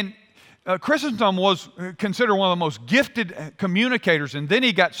 And Chrysostom was considered one of the most gifted communicators, and then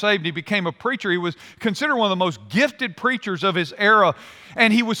he got saved. He became a preacher. He was considered one of the most gifted preachers of his era,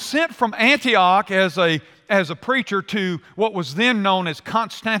 and he was sent from Antioch as a preacher to what was then known as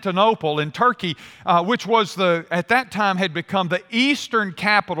Constantinople in Turkey, which was at that time had become the eastern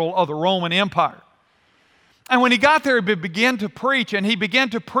capital of the Roman Empire. And when he got there, he began to preach, and he began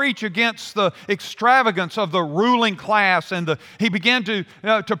to preach against the extravagance of the ruling class, and he began to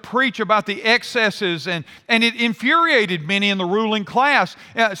preach about the excesses, and it infuriated many in the ruling class,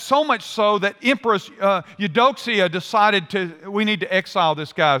 so much so that Empress Eudoxia decided we need to exile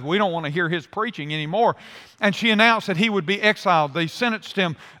this guy. We don't want to hear his preaching anymore. And she announced that he would be exiled. They sentenced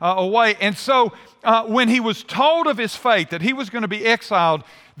him away. And so when he was told of his fate, that he was going to be exiled,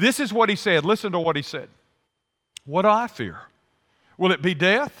 this is what he said. Listen to what he said. What do I fear? Will it be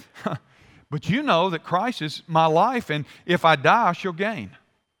death? But you know that Christ is my life, and if I die, I shall gain.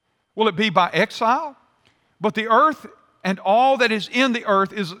 Will it be by exile? But the earth and all that is in the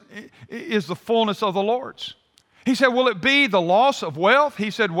earth is the fullness of the Lord's. He said, will it be the loss of wealth?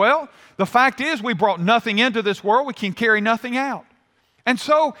 He said, well, the fact is we brought nothing into this world. We can carry nothing out. And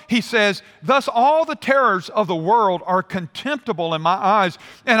so, he says, thus all the terrors of the world are contemptible in my eyes,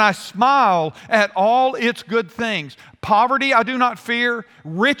 and I smile at all its good things. Poverty I do not fear,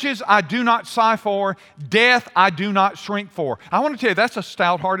 riches I do not sigh for, death I do not shrink for. I want to tell you, that's a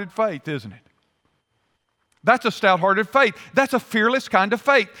stout-hearted faith, isn't it? That's a stout-hearted faith. That's a fearless kind of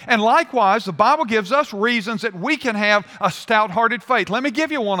faith. And likewise, the Bible gives us reasons that we can have a stout-hearted faith. Let me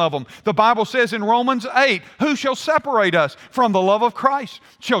give you one of them. The Bible says in Romans 8, who shall separate us from the love of Christ?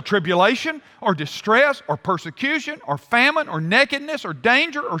 Shall tribulation or distress or persecution or famine or nakedness or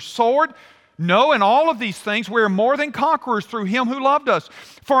danger or sword? No, in all of these things we are more than conquerors through Him who loved us.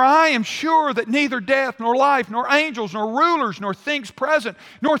 For I am sure that neither death, nor life, nor angels, nor rulers, nor things present,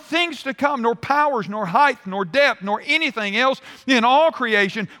 nor things to come, nor powers, nor height, nor depth, nor anything else in all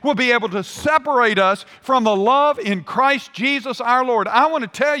creation will be able to separate us from the love in Christ Jesus our Lord. I want to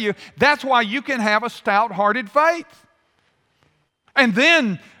tell you, that's why you can have a stout-hearted faith. And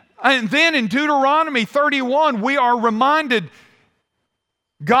then in Deuteronomy 31, we are reminded,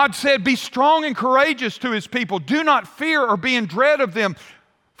 God said, be strong and courageous to His people. Do not fear or be in dread of them.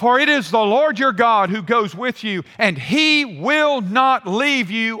 For it is the Lord your God who goes with you, and He will not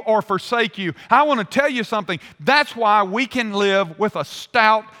leave you or forsake you. I want to tell you something. That's why we can live with a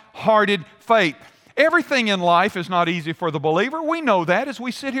stout-hearted faith. Everything in life is not easy for the believer. We know that as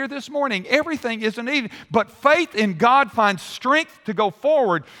we sit here this morning. Everything isn't easy. But faith in God finds strength to go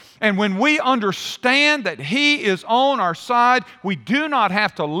forward. And when we understand that He is on our side, we do not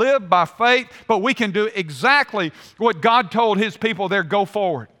have to live by faith, but we can do exactly what God told His people there, go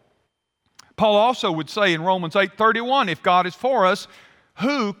forward. Paul also would say in Romans 8:31, if God is for us,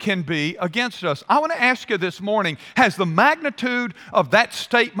 who can be against us? I want to ask you this morning, has the magnitude of that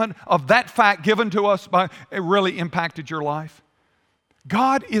statement, of that fact given to us really impacted your life?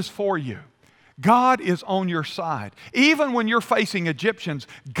 God is for you. God is on your side. Even when you're facing Egyptians,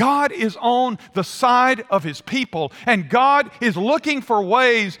 God is on the side of His people, and God is looking for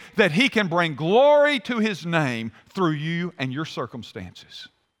ways that He can bring glory to His name through you and your circumstances.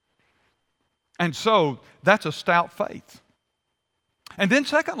 And so, that's a stout faith. And then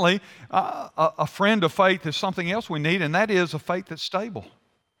secondly, a friend of faith is something else we need, and that is a faith that's stable.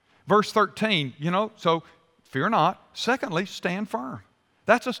 Verse 13, so fear not. Secondly, stand firm.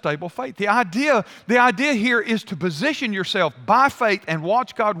 That's a stable faith. The idea here is to position yourself by faith and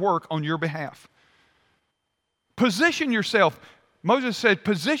watch God work on your behalf. Position yourself. Moses said,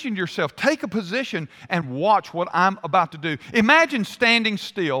 position yourself. Take a position and watch what I'm about to do. Imagine standing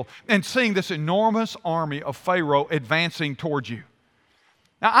still and seeing this enormous army of Pharaoh advancing towards you.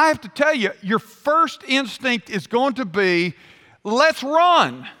 Now, I have to tell you, your first instinct is going to be, let's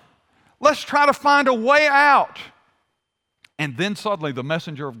run. Let's try to find a way out. And then suddenly the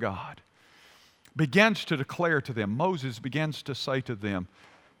messenger of God begins to declare to them, Moses begins to say to them,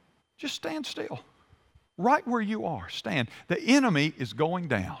 just stand still. Right where you are, stand. The enemy is going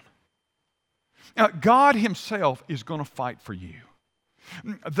down. Now, God Himself is going to fight for you.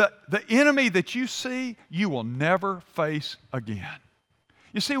 The enemy that you see, you will never face again.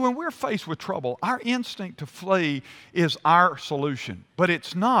 You see, when we're faced with trouble, our instinct to flee is our solution, but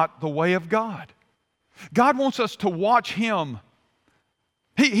it's not the way of God. God wants us to watch Him.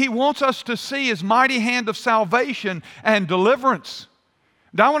 He wants us to see His mighty hand of salvation and deliverance.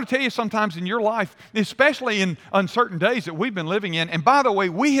 Now, I want to tell you, sometimes in your life, especially in uncertain days that we've been living in, and by the way,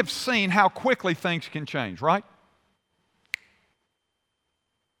 we have seen how quickly things can change, right?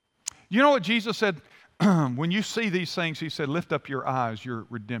 You know what Jesus said? When you see these things, He said, lift up your eyes, your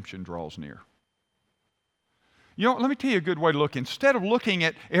redemption draws near. Let me tell you a good way to look. Instead of looking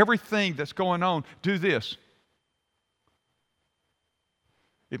at everything that's going on, do this.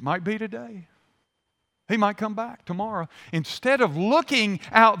 It might be today. He might come back tomorrow. Instead of looking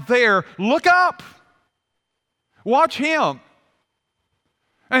out there, look up. Watch Him.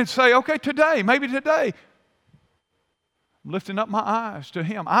 And say, okay, maybe today, I'm lifting up my eyes to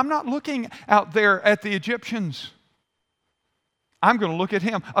Him. I'm not looking out there at the Egyptians. I'm going to look at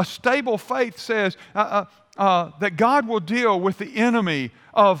Him. A stable faith says that God will deal with the enemy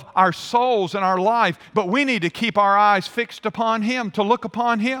of our souls and our life, but we need to keep our eyes fixed upon Him, to look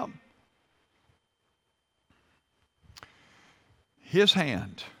upon Him. His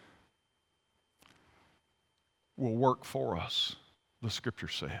hand will work for us, the Scripture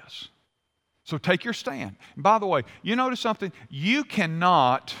says. So take your stand. And by the way, you notice something? You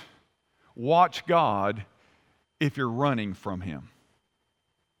cannot watch God if you're running from Him.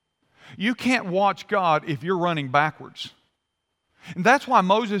 You can't watch God if you're running backwards. And that's why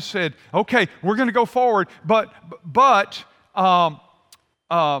Moses said, okay, we're going to go forward, but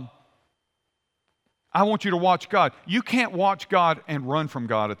I want you to watch God. You can't watch God and run from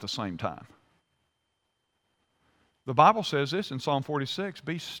God at the same time. The Bible says this in Psalm 46,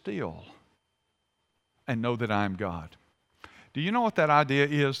 be still and know that I am God. Do you know what that idea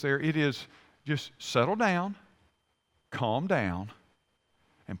is there? It is just settle down, calm down,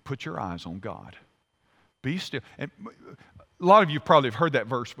 and put your eyes on God. Be still. And a lot of you probably have heard that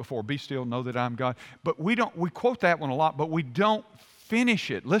verse before, be still, know that I'm God. But we quote that one a lot, but we don't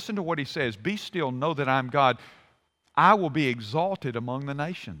finish it. Listen to what he says, be still, know that I'm God. I will be exalted among the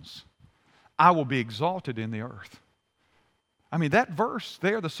nations. I will be exalted in the earth. I mean, that verse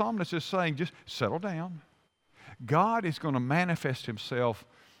there, the psalmist is saying, just settle down. God is going to manifest Himself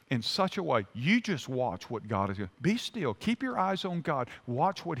in such a way. You just watch what God is doing. Be still. Keep your eyes on God.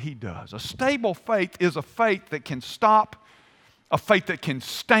 Watch what He does. A stable faith is a faith that can stop, a faith that can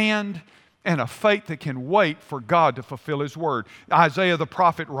stand, and a faith that can wait for God to fulfill His word. Isaiah the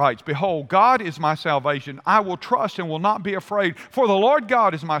prophet writes, behold, God is my salvation. I will trust and will not be afraid. For the Lord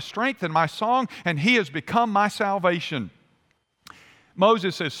God is my strength and my song, and He has become my salvation.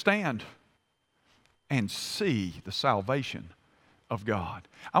 Moses says, stand and see the salvation of God.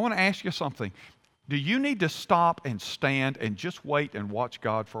 I want to ask you something. Do you need to stop and stand and just wait and watch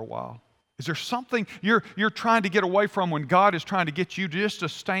God for a while? Is there something you're trying to get away from when God is trying to get you just to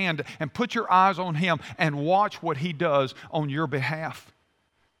stand and put your eyes on Him and watch what He does on your behalf?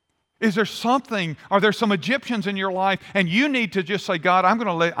 Is there something, are there some Egyptians in your life and you need to just say, God,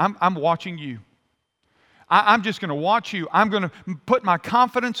 I'm watching you. I'm just going to watch you. I'm going to put my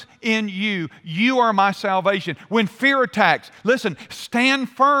confidence in you. You are my salvation. When fear attacks, listen, stand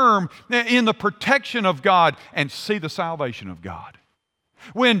firm in the protection of God and see the salvation of God.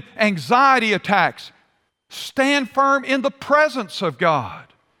 When anxiety attacks, stand firm in the presence of God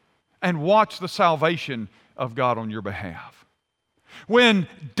and watch the salvation of God on your behalf. When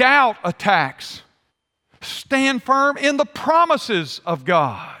doubt attacks, stand firm in the promises of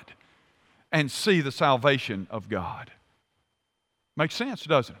God and see the salvation of God. Makes sense,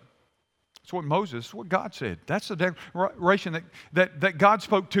 doesn't it? That's what Moses, what God said. That's the declaration that God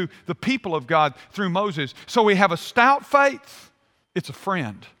spoke to the people of God through Moses. So we have a stout faith. It's a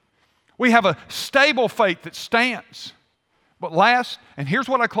friend. We have a stable faith that stands. But last, and here's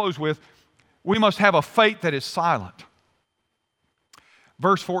what I close with, we must have a faith that is silent.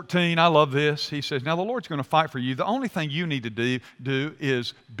 Verse 14, I love this. He says, now the Lord's going to fight for you. The only thing you need to do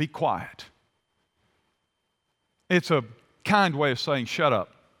is be quiet. It's a kind way of saying shut up.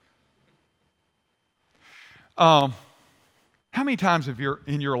 How many times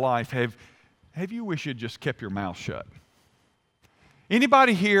in your life have you wished you'd just kept your mouth shut?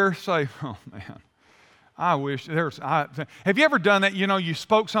 Anybody here say, oh man, I wish have you ever done that? You know, you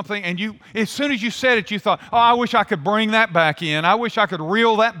spoke something and as soon as you said it, you thought, oh, I wish I could bring that back in. I wish I could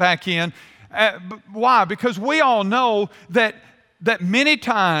reel that back in. Why? Because we all know that many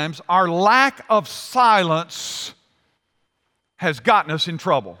times our lack of silence has gotten us in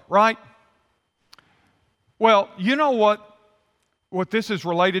trouble, right? Well, you know what this is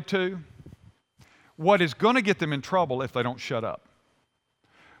related to? What is going to get them in trouble if they don't shut up.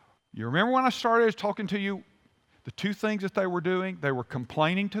 You remember when I started talking to you, the two things that they were doing? They were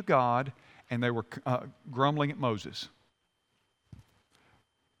complaining to God and they were grumbling at Moses.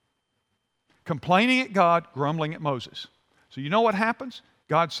 Complaining at God, grumbling at Moses. So you know what happens?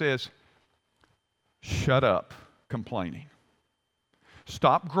 God says, shut up complaining.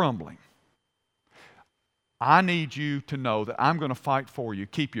 Stop grumbling. I need you to know that I'm going to fight for you.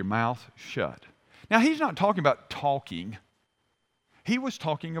 Keep your mouth shut. Now, He's not talking about talking. He was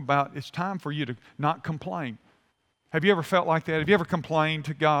talking about it's time for you to not complain. Have you ever felt like that? Have you ever complained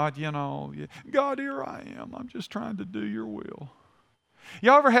to God, God, here I am. I'm just trying to do your will.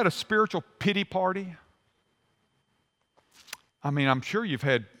 Y'all ever had a spiritual pity party? I mean, I'm sure you've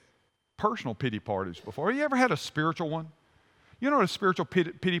had personal pity parties before. Have you ever had a spiritual one? You know what a spiritual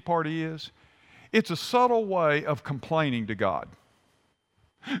pity party is? It's a subtle way of complaining to God.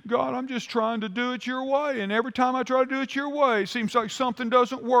 God, I'm just trying to do it your way, and every time I try to do it your way, it seems like something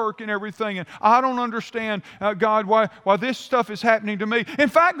doesn't work and everything, and I don't understand, God, why this stuff is happening to me. In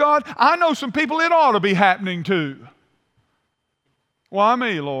fact, God, I know some people it ought to be happening to. Why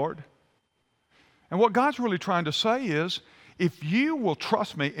me, Lord? And what God's really trying to say is, if you will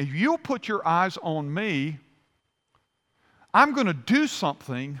trust me, if you'll put your eyes on me, I'm going to do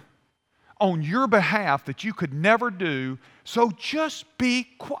something on your behalf that you could never do, so just be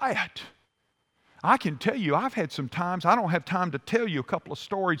quiet. I can tell you, I've had some times, I don't have time to tell you a couple of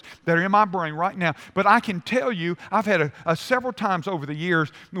stories that are in my brain right now, but I can tell you, I've had several times over the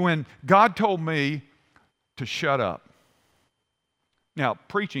years when God told me to shut up. Now,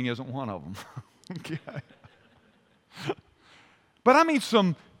 preaching isn't one of them. Okay. But I mean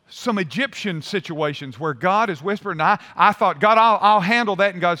some Egyptian situations where God is whispering, and I thought, God, I'll handle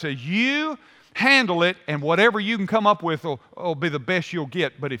that. And God says, you handle it, and whatever you can come up with will be the best you'll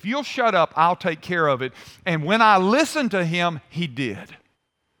get. But if you'll shut up, I'll take care of it. And when I listened to Him, He did.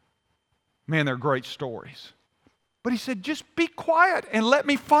 Man, they're great stories. But He said, just be quiet and let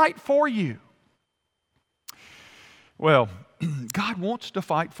me fight for you. Well, God wants to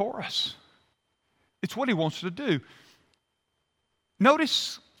fight for us. It's what He wants to do.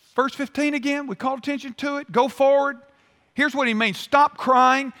 Notice verse 15 again. We called attention to it. Go forward. Here's what He means. Stop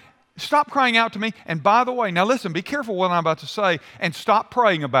crying. Stop crying out to me. And by the way, now listen, be careful what I'm about to say, and stop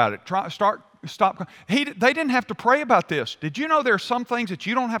praying about it. Stop. They didn't have to pray about this. Did you know there are some things that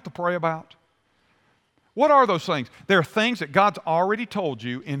you don't have to pray about? What are those things? There are things that God's already told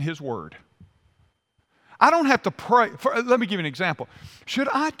you in His Word. I don't have to pray. Let me give you an example. Should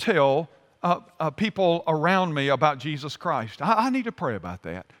I tell people around me about Jesus Christ? I need to pray about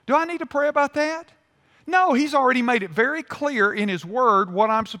that. Do I need to pray about that? No, He's already made it very clear in His Word what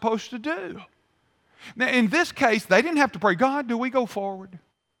I'm supposed to do. Now, in this case, they didn't have to pray, God, do we go forward?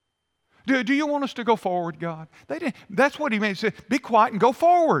 Do you want us to go forward, God? They didn't. That's what he meant. He said, be quiet and go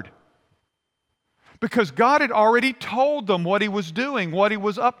forward. Because God had already told them what he was doing, what he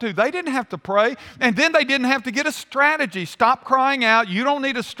was up to. They didn't have to pray, and then they didn't have to get a strategy. Stop crying out. You don't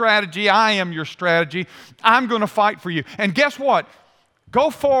need a strategy. I am your strategy. I'm going to fight for you. And guess what?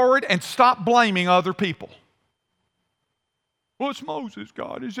 Go forward and stop blaming other people. Well, it's Moses,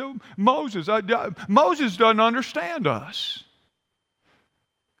 God. It's Moses. Moses doesn't understand us.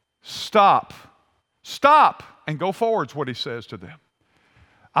 Stop. Stop and go forward is what he says to them.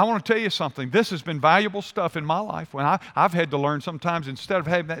 I want to tell you something. This has been valuable stuff in my life. When I've had to learn sometimes, instead of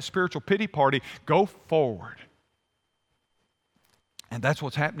having that spiritual pity party, go forward. And that's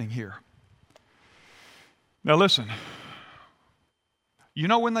what's happening here. Now listen. You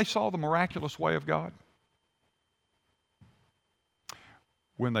know when they saw the miraculous way of God?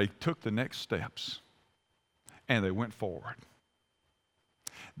 When they took the next steps and they went forward.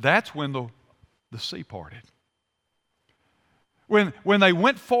 That's when the sea parted. When they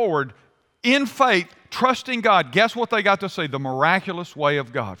went forward in faith, trusting God, guess what they got to see? The miraculous way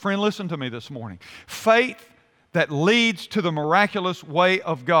of God. Friend, listen to me this morning. Faith that leads to the miraculous way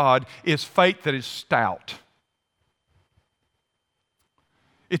of God is faith that is stout.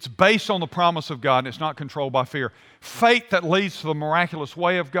 It's based on the promise of God and it's not controlled by fear. Faith that leads to the miraculous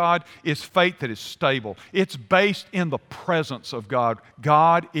way of God is faith that is stable. It's based in the presence of God.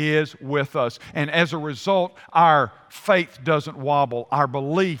 God is with us. And as a result, our faith doesn't wobble. Our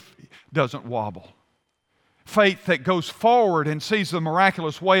belief doesn't wobble. Faith that goes forward and sees the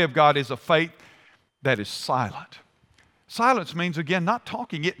miraculous way of God is a faith that is silent. Silence means, again, not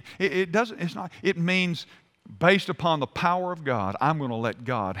talking. It means based upon the power of God, I'm going to let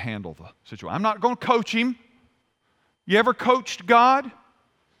God handle the situation. I'm not going to coach him. You ever coached God?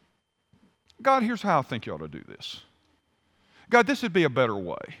 God, here's how I think you ought to do this. God, this would be a better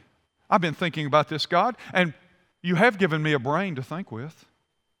way. I've been thinking about this, God, and you have given me a brain to think with.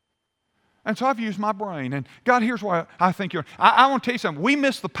 And so I've used my brain. And God, here's why I think you're... I want to tell you something. We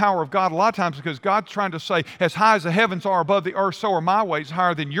miss the power of God a lot of times because God's trying to say, as high as the heavens are above the earth, so are my ways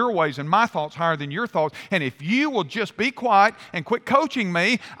higher than your ways and my thoughts higher than your thoughts. And if you will just be quiet and quit coaching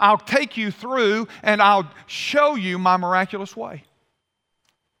me, I'll take you through and I'll show you my miraculous way.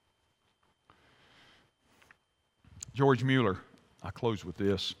 George Mueller. I close with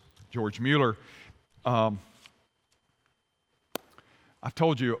this. George Mueller. I've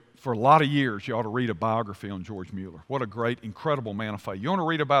told you for a lot of years you ought to read a biography on George Mueller. What a great, incredible man of faith. You want to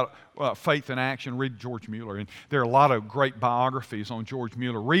read about faith in action, read George Mueller. And there are a lot of great biographies on George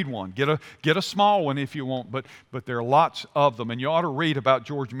Mueller. Read one. Get a small one if you want, but there are lots of them. And you ought to read about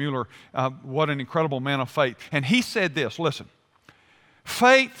George Mueller. What an incredible man of faith. And he said this, listen,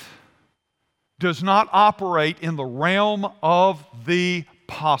 faith does not operate in the realm of the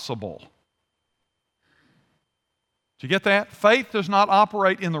possible. Did you get that? Faith does not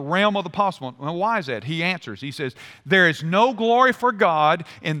operate in the realm of the possible. Well, why is that? He answers. He says, there is no glory for God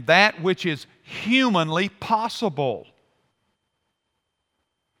in that which is humanly possible.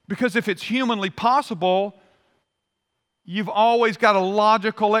 Because if it's humanly possible, you've always got a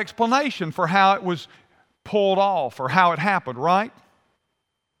logical explanation for how it was pulled off or how it happened, right?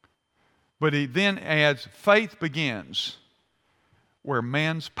 But he then adds, faith begins where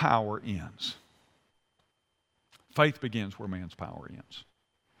man's power ends. Faith begins where man's power ends.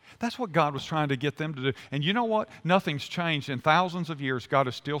 That's what God was trying to get them to do. And you know what? Nothing's changed. In thousands of years, God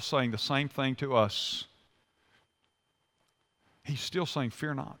is still saying the same thing to us. He's still saying,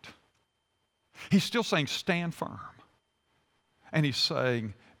 fear not. He's still saying, stand firm. And he's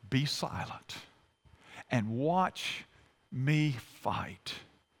saying, be silent and watch me fight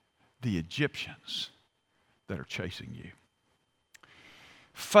the Egyptians that are chasing you.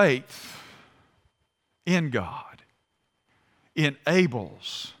 Faith in God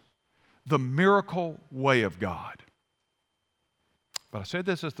enables the miracle way of God. But I said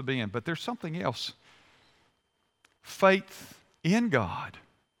this at the beginning, but there's something else. Faith in God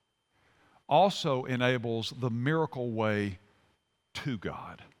also enables the miracle way to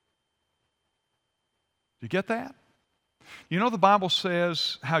God. Do you get that? You know the Bible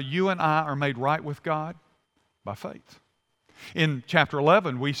says how you and I are made right with God? By faith. In chapter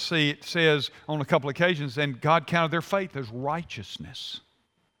 11, we see it says on a couple occasions, and God counted their faith as righteousness.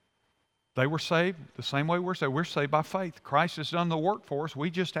 They were saved the same way we're saved. We're saved by faith. Christ has done the work for us.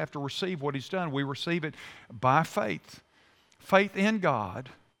 We just have to receive what he's done. We receive it by faith. Faith in God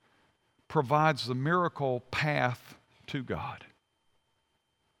provides the miracle path to God.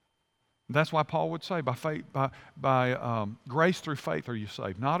 That's why Paul would say, by faith, by grace through faith are you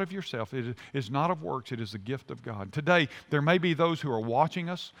saved, not of yourself. It is not of works. It is the gift of God. Today, there may be those who are watching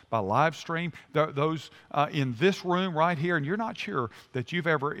us by live stream, those in this room right here, and you're not sure that you've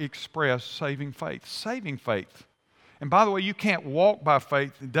ever expressed saving faith. Saving faith. And by the way, you can't walk by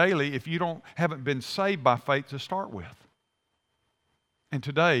faith daily if you haven't been saved by faith to start with. And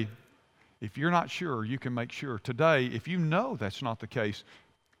today, if you're not sure, you can make sure. Today, if you know that's not the case,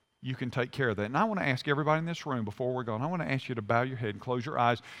 you can take care of that. And I want to ask everybody in this room before we're gone, I want to ask you to bow your head and close your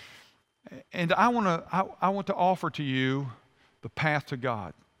eyes. And I want to offer to you the path to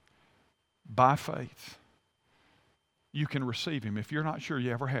God by faith. You can receive Him. If you're not sure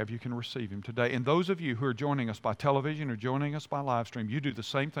you ever have, you can receive Him today. And those of you who are joining us by television or joining us by live stream, you do the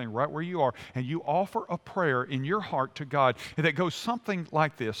same thing right where you are, and you offer a prayer in your heart to God that goes something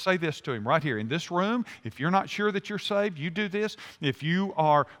like this. Say this to Him right here in this room. If you're not sure that you're saved, you do this. If you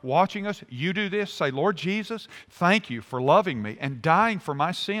are watching us, you do this. Say, Lord Jesus, thank you for loving me and dying for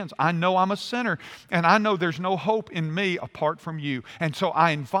my sins. I know I'm a sinner, and I know there's no hope in me apart from you. And so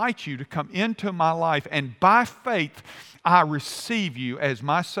I invite you to come into my life, and by faith, I receive you as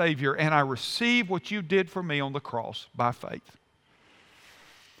my Savior, and I receive what you did for me on the cross by faith.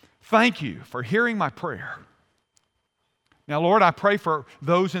 Thank you for hearing my prayer. Now, Lord, I pray for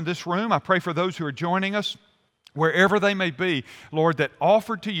those in this room. I pray for those who are joining us, wherever they may be, Lord, that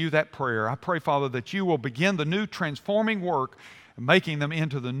offered to you that prayer. I pray, Father, that you will begin the new transforming work, making them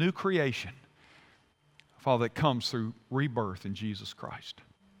into the new creation, Father, that comes through rebirth in Jesus Christ.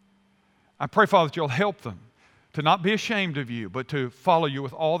 I pray, Father, that you'll help them to not be ashamed of you, but to follow you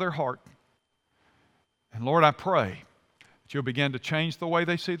with all their heart. And Lord, I pray that you'll begin to change the way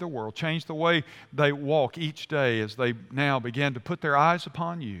they see the world, change the way they walk each day as they now begin to put their eyes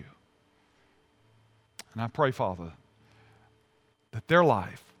upon you. And I pray, Father, that their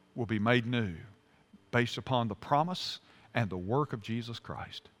life will be made new based upon the promise and the work of Jesus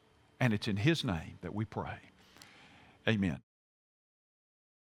Christ. And it's in His name that we pray. Amen.